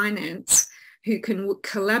understand finance, who can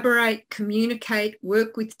collaborate, communicate,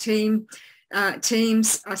 work with teams,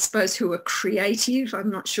 I suppose, who are creative. I'm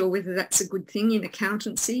not sure whether that's a good thing in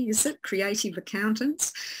accountancy, is it? Creative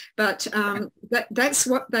accountants. But that's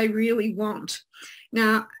what they really want.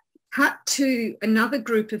 Now, cut to another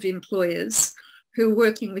group of employers who are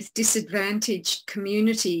working with disadvantaged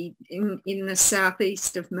community in the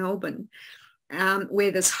southeast of Melbourne,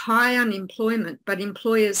 where there's high unemployment, but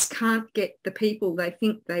employers can't get the people they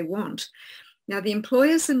think they want. Now, the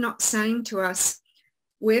employers are not saying to us,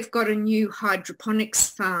 we've got a new hydroponics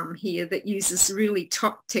farm here that uses really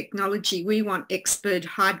top technology. We want expert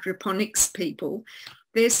hydroponics people.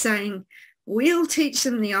 They're saying, we'll teach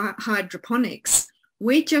them the hydroponics.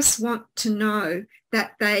 We just want to know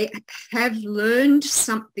that they have learned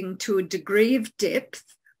something to a degree of depth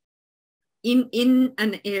in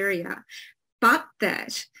an area, but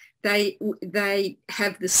that they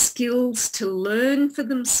have the skills to learn for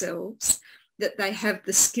themselves, that they have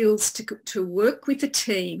the skills to work with a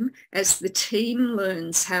team as the team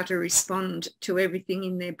learns how to respond to everything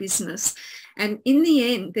in their business. And in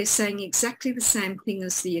the end, they're saying exactly the same thing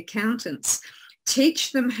as the accountants.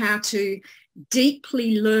 Teach them how to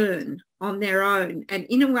deeply learn on their own. And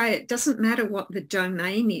in a way, it doesn't matter what the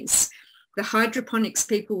domain is. The hydroponics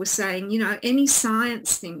people were saying, you know, any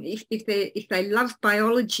science thing, if they love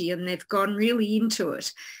biology and they've gone really into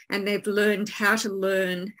it and they've learned, how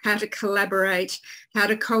to collaborate, how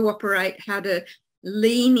to cooperate, how to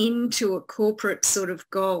lean into a corporate sort of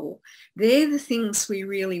goal, they're the things we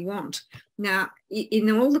really want. Now, in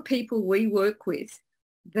all the people we work with,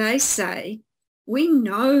 they say, we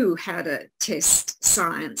know how to test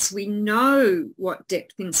science. We know what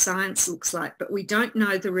depth in science looks like, but we don't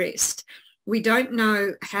know the rest. We don't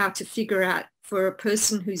know how to figure out, for a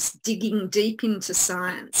person who's digging deep into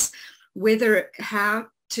science, how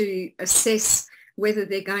to assess whether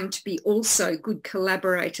they're going to be also good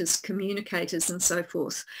collaborators, communicators, and so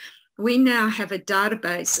forth. We now have a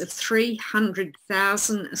database of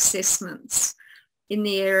 300,000 assessments in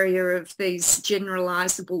the area of these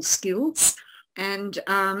generalisable skills. And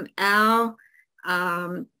our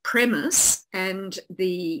premise and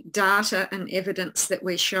the data and evidence that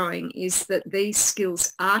we're showing is that these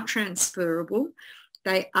skills are transferable,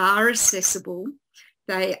 they are accessible,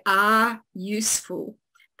 they are useful,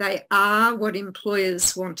 they are what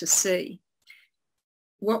employers want to see.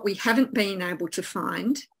 What we haven't been able to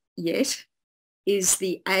find yet is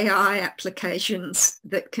the AI applications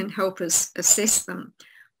that can help us assess them.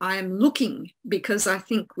 I am looking because I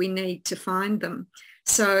think we need to find them.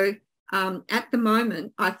 So at the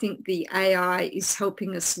moment, I think the AI is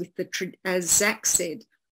helping us with as Zach said,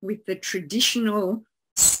 with the traditional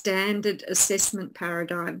standard assessment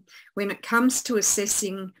paradigm. When it comes to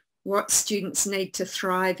assessing what students need to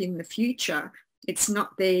thrive in the future, it's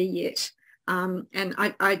not there yet. And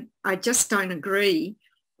I just don't agree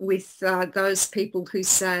with those people who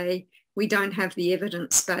say we don't have the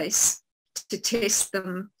evidence base to test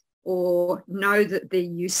them or know that they're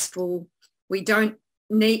useful. We can't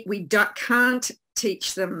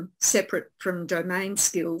teach them separate from domain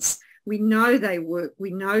skills. We know they work.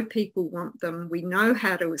 We know people want them. We know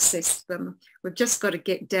how to assess them. We've just got to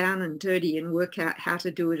get down and dirty and work out how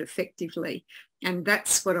to do it effectively. And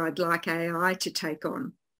that's what I'd like AI to take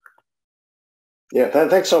on. Yeah,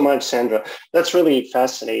 thanks so much, Sandra. That's really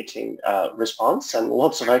fascinating response and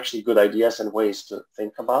lots of actually good ideas and ways to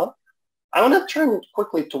think about. I want to turn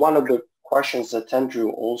quickly to one of the questions that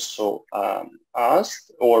Andrew also asked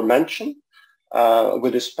or mentioned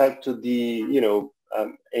with respect to the,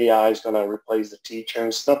 AI is going to replace the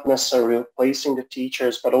teachers, not necessarily replacing the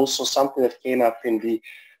teachers, but also something that came up in the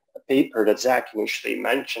paper that Zach initially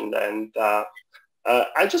mentioned. And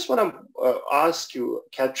I just want to ask you,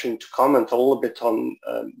 Catherine, to comment a little bit on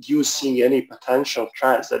you seeing any potential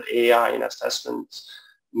trends that AI in assessments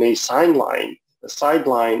may sideline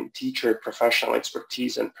teacher professional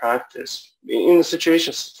expertise and practice in the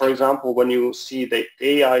situations, for example, when you see that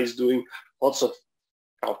AI is doing lots of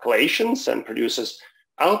calculations and produces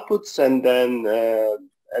outputs, and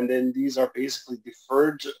then these are basically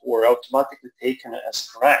deferred or automatically taken as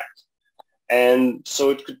correct. And so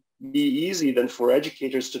it could be easy then for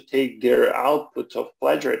educators to take their output of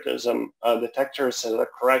plagiarism detectors as a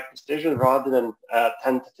correct decision rather than a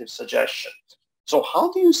tentative suggestion. So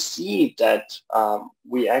how do you see that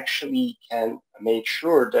we actually can make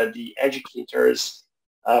sure that the educators'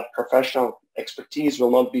 professional expertise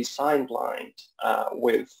will not be sidelined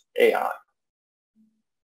with AI?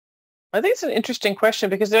 I think it's an interesting question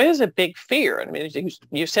because there is a big fear. I mean, as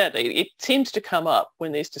you said, it seems to come up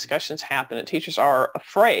when these discussions happen, and teachers are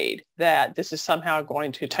afraid that this is somehow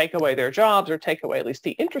going to take away their jobs or take away at least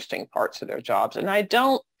the interesting parts of their jobs. And I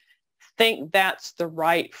don't think that's the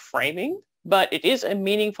right framing, but it is a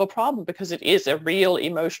meaningful problem because it is a real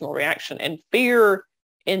emotional reaction, and fear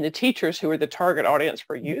in the teachers who are the target audience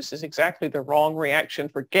for use is exactly the wrong reaction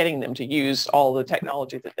for getting them to use all the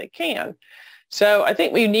technology that they can. So I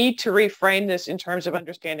think we need to reframe this in terms of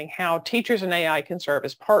understanding how teachers and AI can serve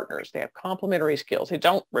as partners. They have complementary skills. They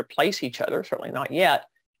don't replace each other, certainly not yet,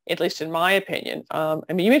 at least in my opinion. I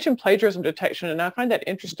mean, you mentioned plagiarism detection, and I find that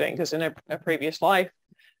interesting because in a previous life,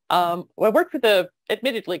 I worked with a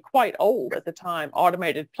admittedly quite old at the time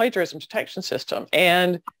automated plagiarism detection system.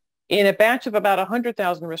 And in a batch of about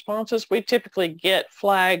 100,000 responses, we typically get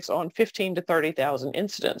flags on 15 to 30,000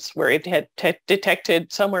 incidents where it had detected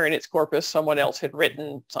somewhere in its corpus someone else had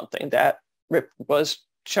written something that was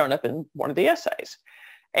shown up in one of the essays.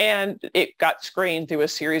 And it got screened through a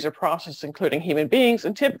series of processes, including human beings,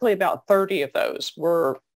 and typically about 30 of those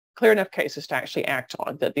were clear enough cases to actually act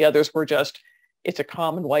on, that the others were just, it's a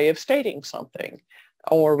common way of stating something,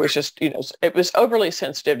 or was just, it was overly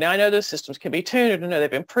sensitive. Now, I know those systems can be tuned, and I know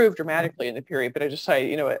they've improved dramatically in the period, but I just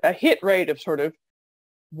say, a hit rate of sort of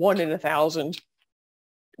 1 in 1,000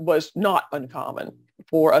 was not uncommon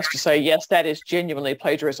for us to say, yes, that is genuinely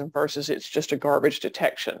plagiarism versus it's just a garbage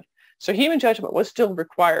detection. So human judgment was still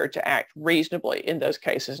required to act reasonably in those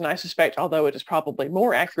cases. And I suspect, although it is probably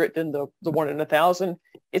more accurate than the 1 in 1,000,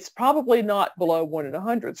 it's probably not below 1 in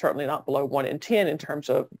 100, certainly not below 1 in 10 in terms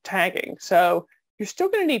of tagging. So you're still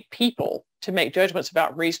going to need people to make judgments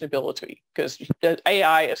about reasonability, because the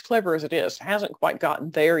AI, as clever as it is, hasn't quite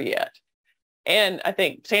gotten there yet. And I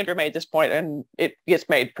think Sandra made this point, and it gets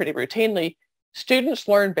made pretty routinely. Students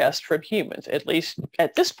learn best from humans, at least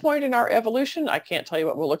at this point in our evolution. I can't tell you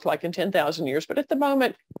what we'll look like in 10,000 years, but at the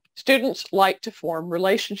moment, students like to form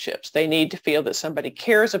relationships. They need to feel that somebody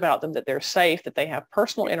cares about them, that they're safe, that they have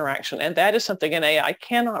personal interaction. And that is something an AI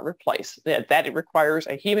cannot replace, that it requires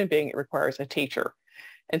a human being, it requires a teacher.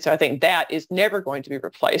 And so I think that is never going to be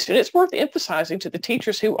replaced. And it's worth emphasizing to the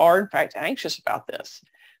teachers who are, in fact, anxious about this,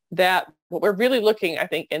 that what we're really looking, I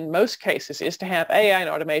think, in most cases is to have AI and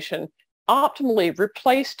automation optimally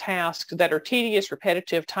replace tasks that are tedious,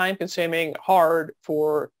 repetitive, time-consuming, hard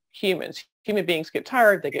for humans. Human beings get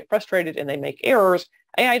tired, they get frustrated, and they make errors.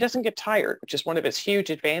 AI doesn't get tired, which is one of its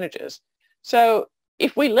huge advantages. So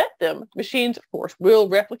if we let them, machines, of course, will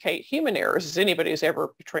replicate human errors, as anybody who's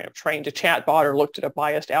ever trained a chatbot or looked at a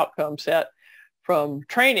biased outcome set from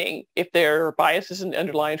training. If there are biases in the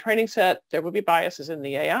underlying training set, there will be biases in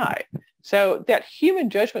the AI. So that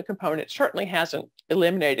human judgment component certainly hasn't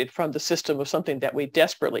eliminated from the system of something that we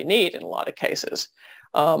desperately need in a lot of cases.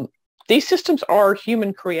 These systems are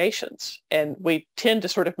human creations, and we tend to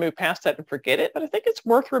sort of move past that and forget it, but I think it's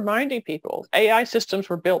worth reminding people. AI systems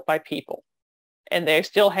were built by people, and they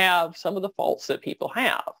still have some of the faults that people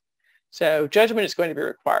have. So judgment is going to be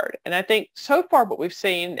required. And I think so far what we've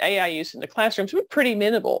seen AI use in the classrooms has been pretty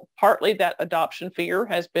minimal. Partly that adoption fear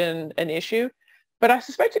has been an issue, but I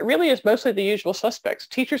suspect it really is mostly the usual suspects.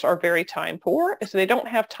 Teachers are very time poor, so they don't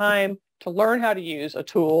have time to learn how to use a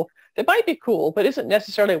tool that might be cool, but isn't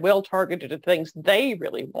necessarily well targeted at things they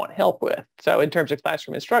really want help with. So in terms of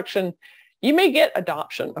classroom instruction, you may get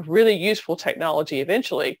adoption of really useful technology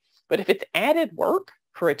eventually, but if it's added work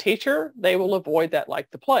for a teacher, they will avoid that like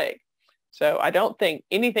the plague. So I don't think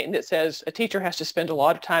anything that says a teacher has to spend a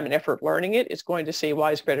lot of time and effort learning it is going to see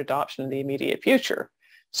widespread adoption in the immediate future.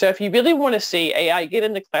 So if you really want to see AI get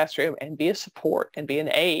in the classroom and be a support and be an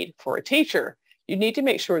aid for a teacher, you need to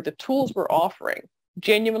make sure the tools we're offering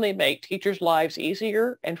genuinely make teachers' lives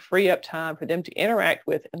easier and free up time for them to interact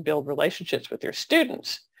with and build relationships with their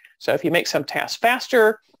students. So if you make some tasks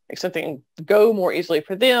faster, make something go more easily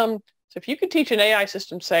for them. So if you could teach an AI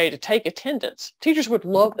system, say, to take attendance, teachers would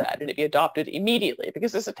love that and it'd be adopted immediately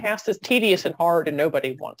because it's a task that's tedious and hard and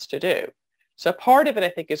nobody wants to do. So part of it, I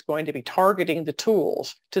think, is going to be targeting the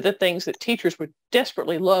tools to the things that teachers would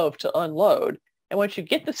desperately love to unload. And once you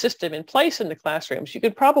get the system in place in the classrooms, you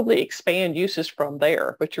could probably expand uses from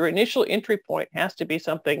there. But your initial entry point has to be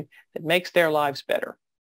something that makes their lives better.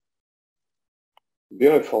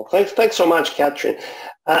 Beautiful. Thanks so much, Catherine.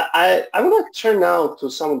 I want to turn now to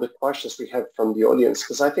some of the questions we have from the audience,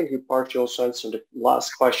 because I think you partly also answered the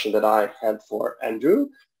last question that I had for Andrew.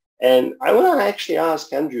 And I want to actually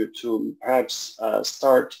ask Andrew to perhaps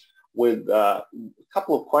start with a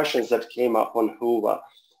couple of questions that came up on Whova.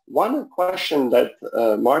 One question that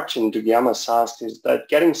Martin Dugiamas asked is that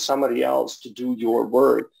getting somebody else to do your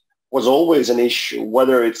work was always an issue,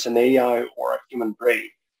 whether it's an AI or a human brain.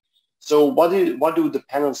 So what do the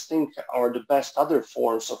panelists think are the best other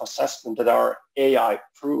forms of assessment that are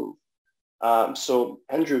AI-proof? So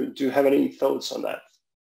Andrew, do you have any thoughts on that?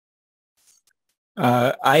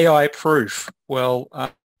 AI-proof. Well,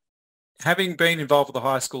 having been involved with the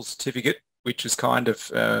high school certificate, which is kind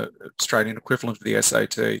of Australian equivalent of the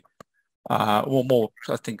SAT, or more,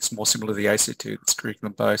 I think it's more similar to the ACT, it's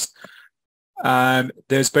curriculum-based.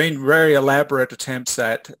 there's been very elaborate attempts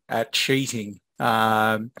at cheating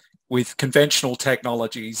with conventional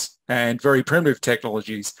technologies and very primitive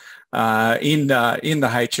technologies in the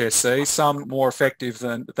HSC, some more effective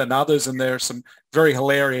than others, and there are some very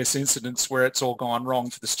hilarious incidents where it's all gone wrong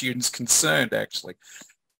for the students concerned, actually.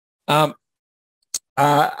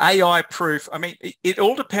 AI proof, I mean, it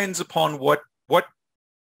all depends upon what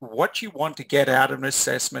you want to get out of an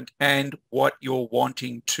assessment and what you're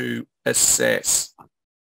wanting to assess.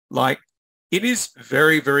 Like, it is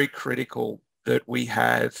very, very critical that we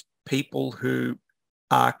have people who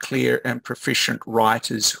are clear and proficient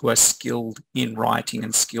writers who are skilled in writing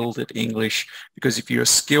and skilled at English, because if you're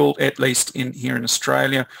skilled, at least here in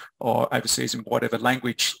Australia or overseas in whatever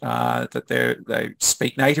language that they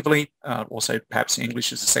speak natively, also perhaps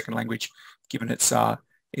English as a second language, given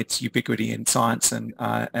its ubiquity in science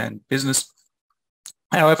and business.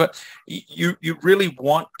 However, you really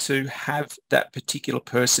want to have that particular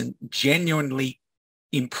person genuinely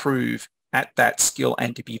improve at that skill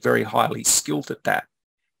and to be very highly skilled at that.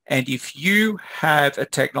 And if you have a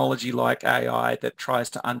technology like AI that tries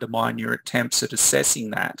to undermine your attempts at assessing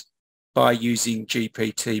that by using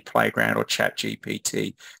GPT Playground or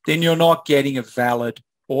ChatGPT, then you're not getting a valid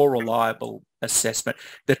or reliable assessment.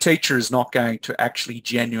 The teacher is not going to actually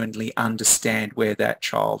genuinely understand where that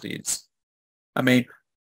child is. I mean,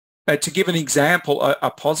 to give an example,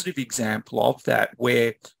 a positive example of that,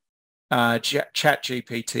 where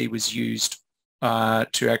ChatGPT was used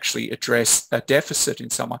to actually address a deficit in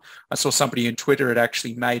someone. I saw somebody on Twitter had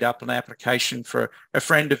actually made up an application for a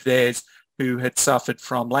friend of theirs who had suffered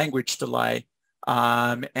from language delay,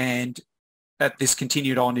 and this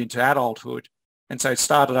continued on into adulthood. And so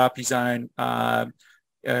started up his own lawn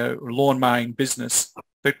mowing business,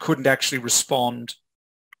 but couldn't actually respond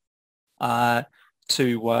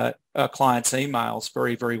to clients' emails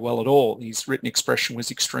very, very well at all. His written expression was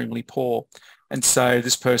extremely poor. And so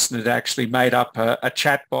this person had actually made up a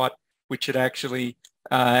chatbot which had actually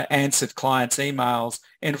answered clients' emails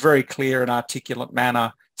in a very clear and articulate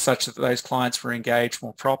manner, such that those clients were engaged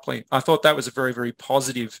more properly. I thought that was a very, very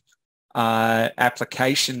positive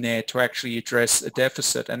application there to actually address a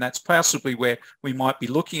deficit. And that's possibly where we might be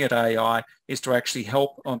looking at AI, is to actually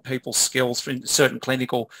help on people's skills in certain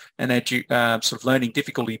clinical and sort of learning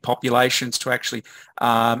difficulty populations to actually,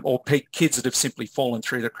 or kids that have simply fallen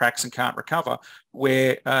through the cracks and can't recover,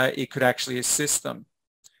 where it could actually assist them.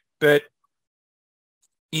 But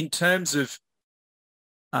in terms of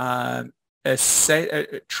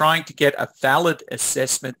trying to get a valid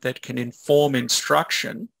assessment that can inform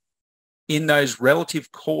instruction in those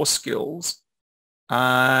relative core skills,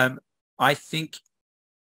 I think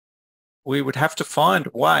we would have to find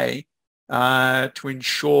a way to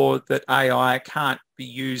ensure that AI can't be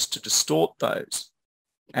used to distort those.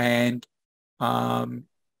 And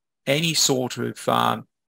any sort of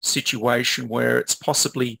situation where it's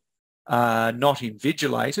possibly not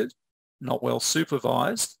invigilated, not well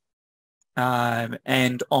supervised,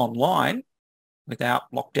 and online,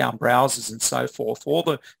 without lockdown browsers and so forth, all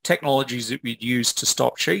the technologies that we'd use to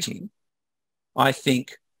stop cheating, I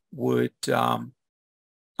think would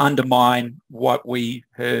undermine what we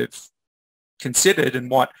have considered and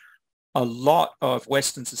what a lot of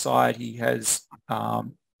Western society has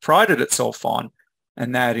prided itself on,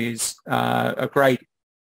 and that is a great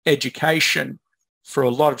education for a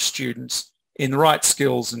lot of students in the right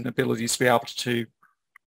skills and abilities to be able to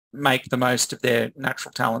make the most of their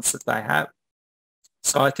natural talents that they have.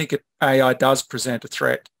 So I think AI does present a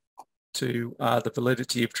threat to the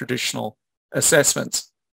validity of traditional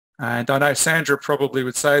assessments. And I know Sandra probably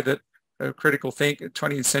would say that critical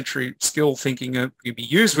 20th century skill thinking can be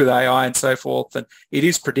used with AI and so forth, and it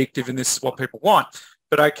is predictive and this is what people want.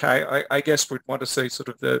 But okay, I guess we'd want to see sort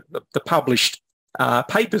of the published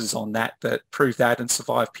papers on that prove that and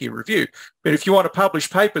survive peer review. But if you want to publish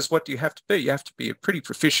papers, what do you have to be? You have to be a pretty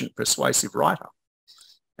proficient, persuasive writer.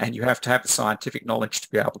 And you have to have the scientific knowledge to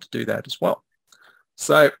be able to do that as well.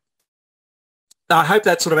 So I hope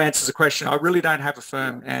that sort of answers the question. I really don't have a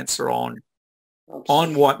firm answer on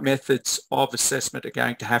what methods of assessment are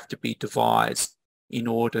going to have to be devised in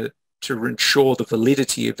order to ensure the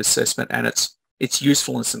validity of assessment and its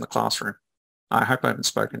usefulness in the classroom. I hope I haven't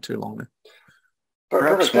spoken too long there.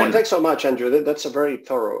 Thanks so much, Andrew. That's a very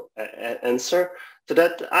thorough answer to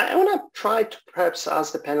that. I want to try to perhaps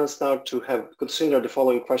ask the panelists now to consider the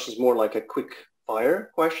following questions more like a quick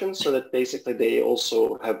fire question, so that basically they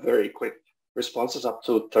also have very quick responses up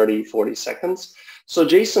to 30, 40 seconds. So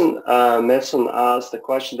Jason Messon asked the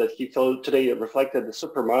question that he felt today reflected the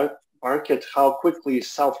supermarket, how quickly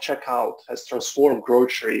self-checkout has transformed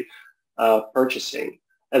grocery purchasing.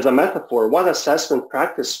 as a metaphor, what assessment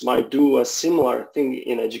practice might do a similar thing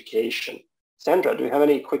in education? Sandra, do you have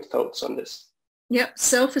any quick thoughts on this? Yep,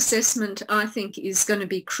 self-assessment, I think, is going to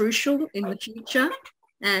be crucial in the future.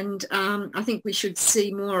 And I think we should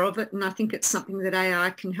see more of it. And I think it's something that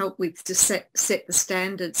AI can help with to set the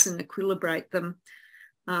standards and equilibrate them.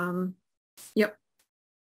 Yep,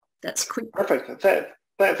 that's quick. Perfect.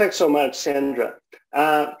 Thanks so much, Sandra.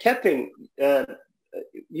 Catherine,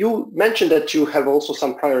 you mentioned that you have also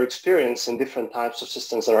some prior experience in different types of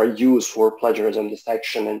systems that are used for plagiarism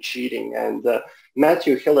detection and cheating. And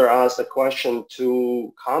Matthew Hiller asked a question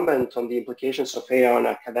to comment on the implications of AI on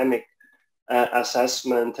academic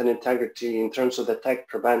assessment and integrity in terms of detect,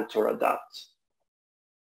 prevent, or adapt.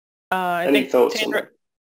 Any thoughts on that?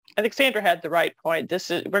 I think Sandra had the right point.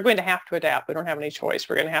 We're going to have to adapt. We don't have any choice.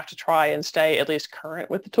 We're going to have to try and stay at least current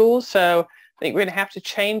with the tools. So I think we're going to have to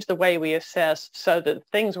change the way we assess so that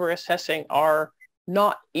things we're assessing are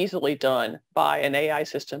not easily done by an AI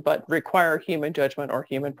system, but require human judgment or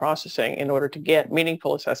human processing in order to get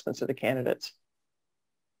meaningful assessments of the candidates.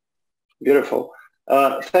 Beautiful.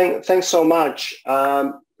 Thanks so much.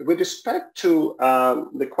 With respect to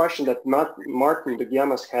the question that Martin de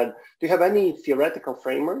Guillemets had, do you have any theoretical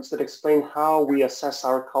frameworks that explain how we assess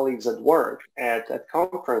our colleagues at work, at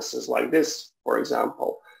conferences like this, for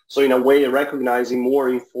example? So in a way, recognizing more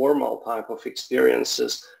informal type of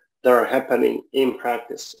experiences that are happening in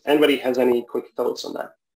practice. Anybody has any quick thoughts on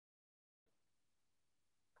that?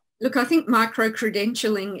 Look, I think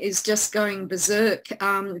micro-credentialing is just going berserk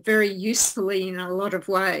very usefully in a lot of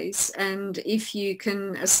ways. And if you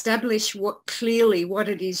can establish clearly what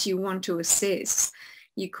it is you want to assess,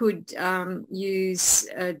 you could use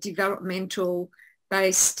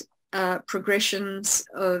developmental-based progressions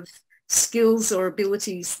of skills or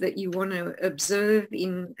abilities that you want to observe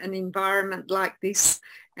in an environment like this,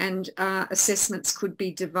 and assessments could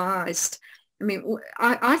be devised. I mean,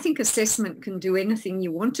 I think assessment can do anything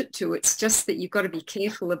you want it to. It's just that you've got to be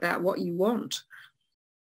careful about what you want.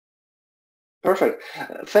 Perfect.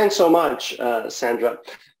 Thanks so much, Sandra.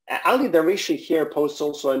 Ali Darishi here posed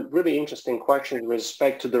also a really interesting question with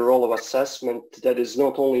respect to the role of assessment that is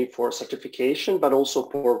not only for certification, but also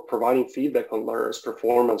for providing feedback on learners'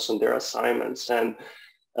 performance on their assignments, and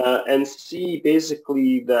see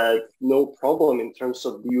basically that no problem in terms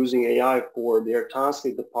of using AI for their task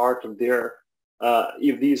is the part of their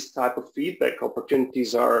if these type of feedback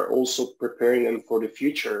opportunities are also preparing them for the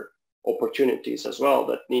future opportunities as well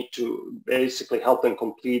that need to basically help them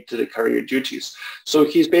complete the career duties. So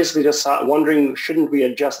he's basically just wondering, shouldn't we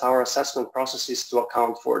adjust our assessment processes to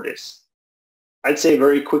account for this? I'd say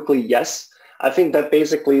very quickly, yes. I think that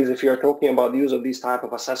basically is, if you're talking about the use of these type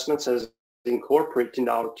of assessments as incorporated in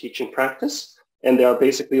our teaching practice, and they are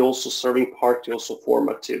basically also serving partly also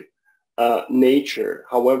formative nature.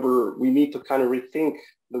 However, we need to kind of rethink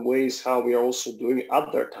the ways how we are also doing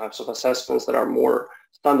other types of assessments that are more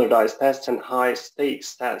standardized tests and high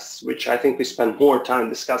stakes tests, which I think we spend more time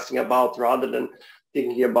discussing about rather than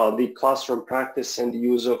thinking about the classroom practice and the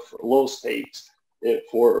use of low stakes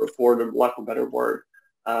for the lack of a better word,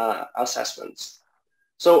 assessments.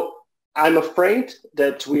 So I'm afraid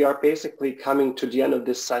that we are basically coming to the end of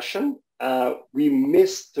this session. We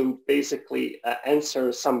missed to basically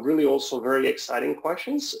answer some really also very exciting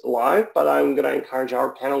questions live, but I'm going to encourage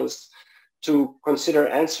our panelists to consider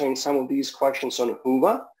answering some of these questions on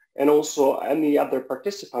Whova, and also any other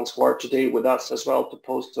participants who are today with us as well to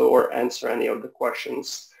post or answer any of the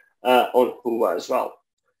questions on Whova as well.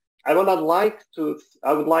 I would like to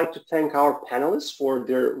thank our panelists for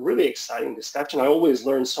their really exciting discussion. I always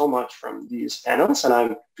learn so much from these panels, and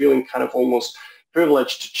I'm feeling kind of almost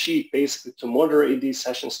privileged to cheat basically to moderate these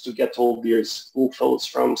sessions to get all these cool thoughts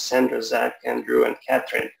from Sandra, Zach, Andrew, and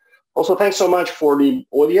Catherine. Also, thanks so much for the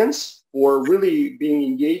audience for really being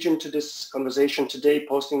engaged into this conversation today,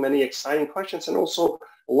 posting many exciting questions, and also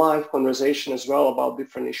live conversation as well about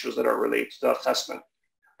different issues that are related to assessment.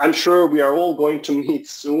 I'm sure we are all going to meet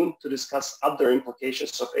soon to discuss other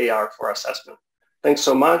implications of AR for assessment. Thanks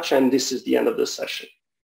so much, and this is the end of this session.